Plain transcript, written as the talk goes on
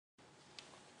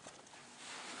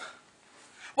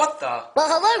What the? Well,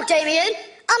 hello, Damien.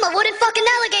 I'm a wooden fucking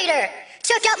alligator.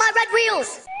 Check out my red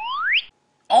wheels.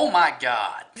 Oh my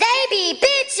god. They be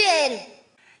bitchin'.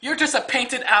 You're just a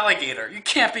painted alligator. You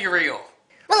can't be real.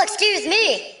 Well, excuse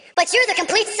me, but you're the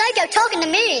complete psycho talking to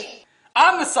me.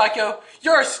 I'm the psycho.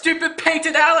 You're a stupid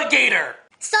painted alligator.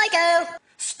 Psycho.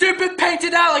 Stupid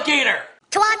painted alligator.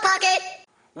 Twat pocket.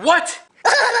 What?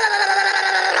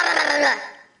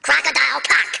 Crocodile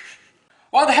cock.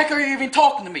 Why the heck are you even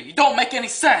talking to me? You don't make any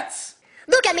sense.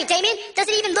 Look at me, Damien. Does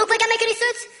it even look like I make any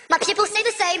sense? My pupils stay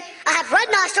the same. I have red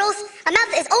nostrils. My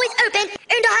mouth is always open,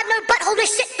 and I have no butthole to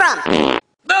shit from.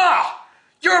 Ah!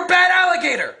 You're a bad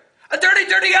alligator. A dirty,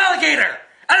 dirty alligator.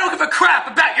 I don't give a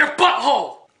crap about your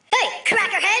butthole. Hey,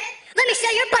 crackerhead. Let me sew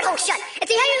your butthole shut and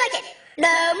see how you like it.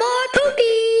 No more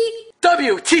poopy.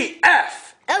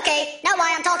 WTF? Okay, now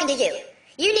why I'm talking to you.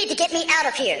 You need to get me out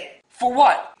of here. For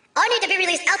what? I need to be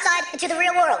released outside into the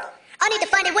real world. I need to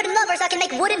find a wooden lover so I can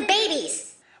make wooden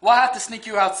babies. Well, I have to sneak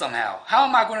you out somehow. How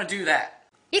am I going to do that?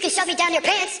 You can shove me down your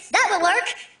pants. That will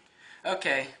work.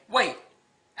 Okay, wait.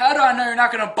 How do I know you're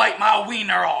not going to bite my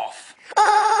wiener off?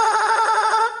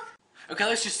 Okay,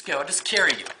 let's just go. I'll just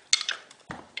carry you.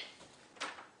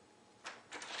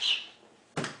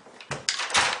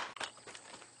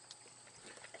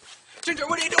 Ginger,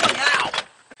 what are you doing now?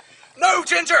 No,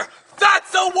 Ginger!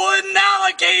 That's a wooden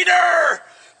alligator!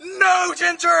 No,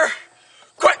 Ginger!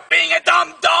 Quit being a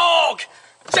dumb dog!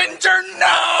 Ginger,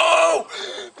 no!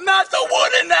 Not the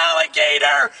wooden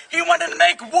alligator! He wanted to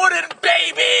make wooden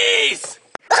babies!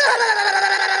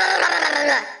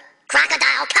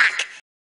 Crocodile cock.